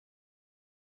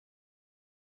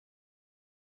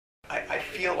I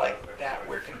feel like that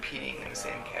we're competing in the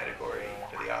same category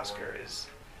for the Oscar is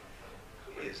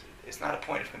not a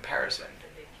point of comparison.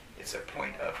 It's a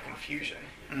point of confusion.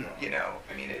 You know,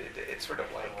 I mean, it's sort of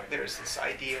like there's this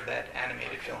idea that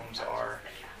animated films are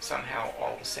somehow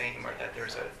all the same, or that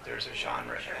there's a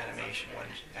genre of animation when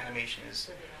animation is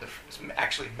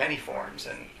actually many forms,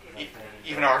 and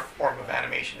even our form of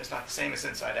animation is not the same as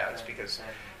Inside Out. It's because,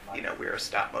 you know, we're a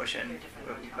stop motion,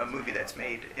 a movie that's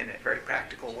made in a very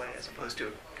practical way as opposed to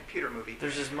a computer movie.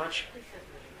 There's as much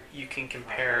you can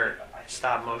compare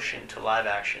stop motion to live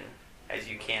action as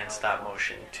you can stop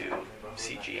motion to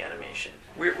CG animation.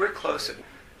 We're close.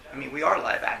 I mean, we are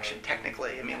live action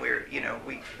technically. I mean,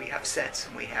 we have sets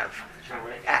and we have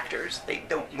actors. They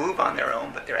don't move on their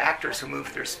own, but they're actors who move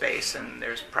through space, and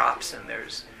there's props and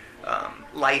there's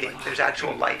lighting. There's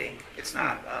actual lighting. It's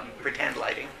not pretend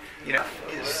lighting. You know,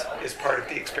 is part of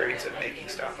the experience of making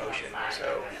stop motion.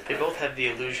 So they both have the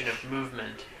illusion of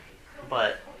movement,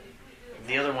 but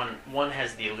the other one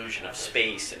has the illusion of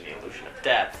space and the illusion of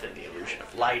depth and the illusion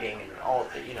of lighting and all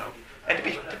of it, you know. And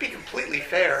to be completely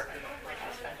fair,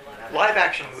 live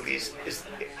action movies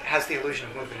has the illusion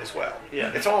of movement as well.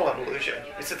 Yeah. It's all an illusion.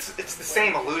 It's the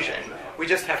same illusion. We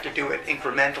just have to do it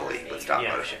incrementally with stop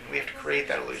motion. We have to create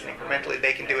that illusion incrementally.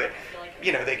 They can do it,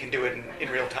 you know, they can do it in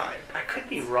real time. I could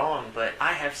be wrong, but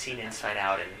I have seen Inside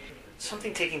Out, and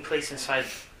something taking place inside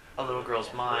a little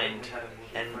girl's mind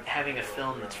and having a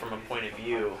film that's from a point of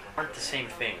view aren't the same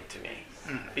thing to me.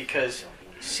 Because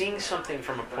seeing something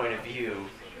from a point of view,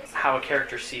 how a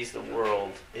character sees the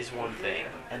world is one thing,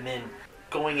 and then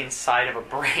going inside of a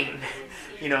brain,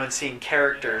 you know, and seeing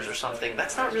characters or something,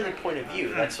 that's not really point of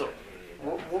view. That's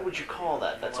what would you call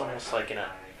that? That's almost like in a...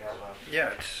 Yeah,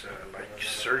 it's like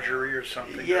surgery or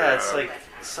something. Yeah, it's like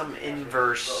some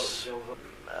inverse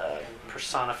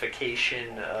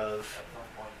personification of...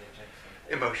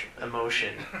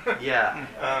 Emotion. Yeah.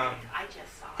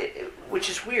 Which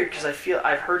is weird, because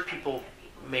I've heard people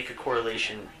make a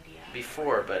correlation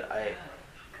before, but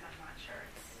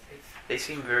they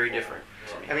seem very different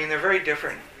to me. I mean, they're very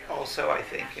different also, I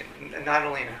think, and not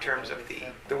only in terms of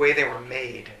the way they were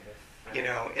made, you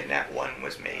know, in that one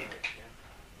was made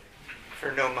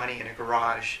for no money in a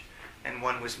garage, and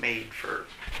one was made for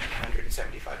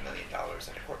 $175 million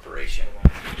in a corporation.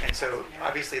 And so,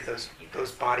 obviously,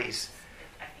 those bodies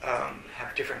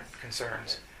have different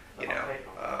concerns, you know.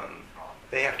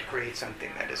 They have to create something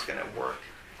that is going to work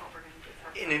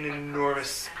in an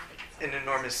enormous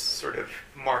sort of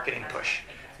marketing push,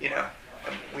 you know.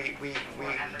 We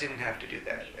didn't have to do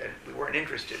that, and we weren't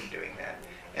interested in doing that.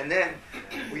 And then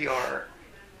we are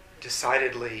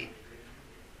decidedly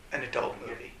an adult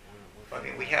movie. I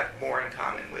mean, we have more in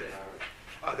common with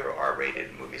other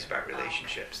R-rated movies about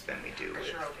relationships than we do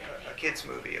with a kid's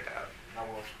movie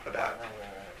about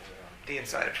the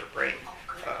inside of her brain.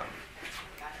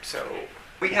 So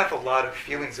we have a lot of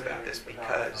feelings about this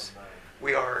because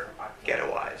we are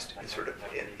ghettoized and sort of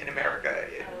in America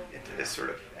into this sort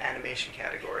of animation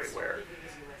category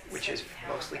which is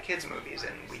mostly kids movies,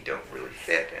 and we don't really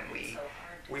fit, and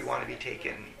we want to be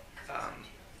taken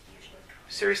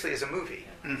seriously as a movie,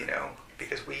 you know,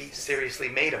 because we seriously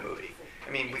made a movie.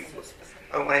 I mean,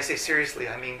 when I say seriously,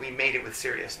 I mean we made it with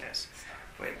seriousness,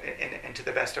 and to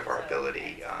the best of our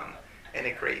ability, and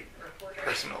a great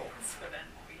personal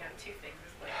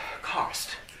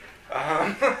cost,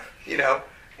 you know,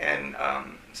 and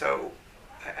so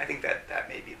I think that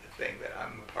may be the thing that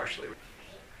I'm partially.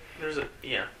 There's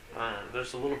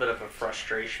a little bit of a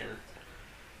frustration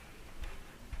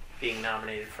being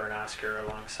nominated for an Oscar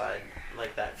alongside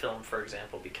like that film, for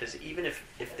example, because even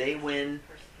if they win,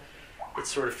 it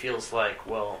sort of feels like,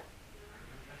 well,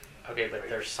 okay, but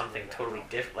there's something totally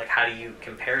different. Like, how do you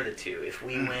compare the two? If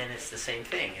we win, it's the same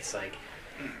thing. It's like,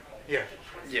 yeah.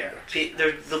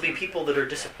 There'll be people that are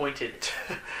disappointed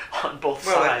on both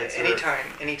sides.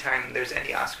 Anytime there's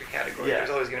any Oscar category, there's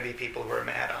always going to be people who are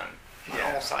mad on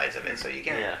all sides of it. So you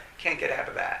can't get out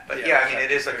of that. But I mean,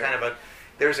 it is a kind of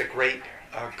there's a great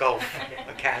gulf,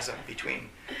 a chasm between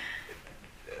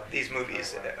these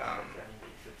movies.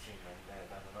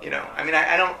 You know, I mean,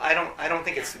 I don't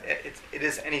think it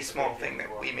is any small thing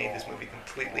that we made this movie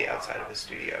completely outside of the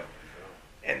studio,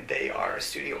 and they are a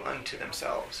studio unto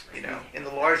themselves. You know, in the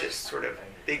largest sort of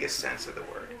biggest sense of the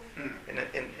word, in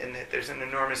that there's an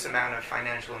enormous amount of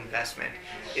financial investment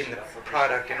in the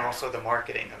product and also the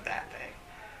marketing of that thing.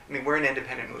 I mean, we're an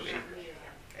independent movie,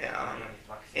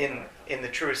 in the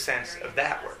truest sense of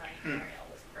that word.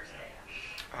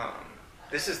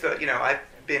 This is I've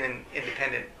been in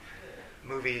independent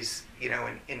movies, you know,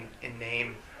 in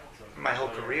name my whole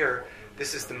career.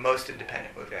 This is the most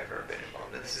independent movie I've ever been involved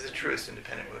involved in. This is the truest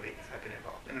independent movie I've been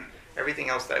involved in. Everything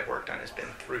else that I've worked on has been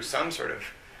through some sort of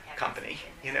company,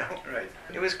 you know. Right.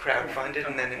 It was crowdfunded,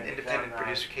 and then an independent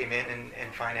producer came in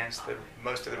and financed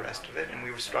most of the rest of it, and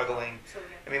we were struggling.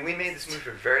 I mean, we made this movie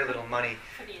for very little money,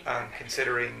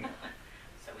 considering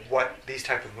what these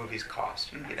type of movies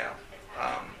cost, you know.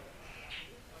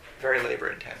 Very labor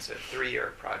intensive,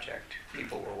 3-year project.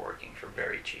 People were working for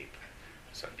very cheap.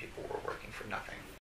 Some people were working for nothing.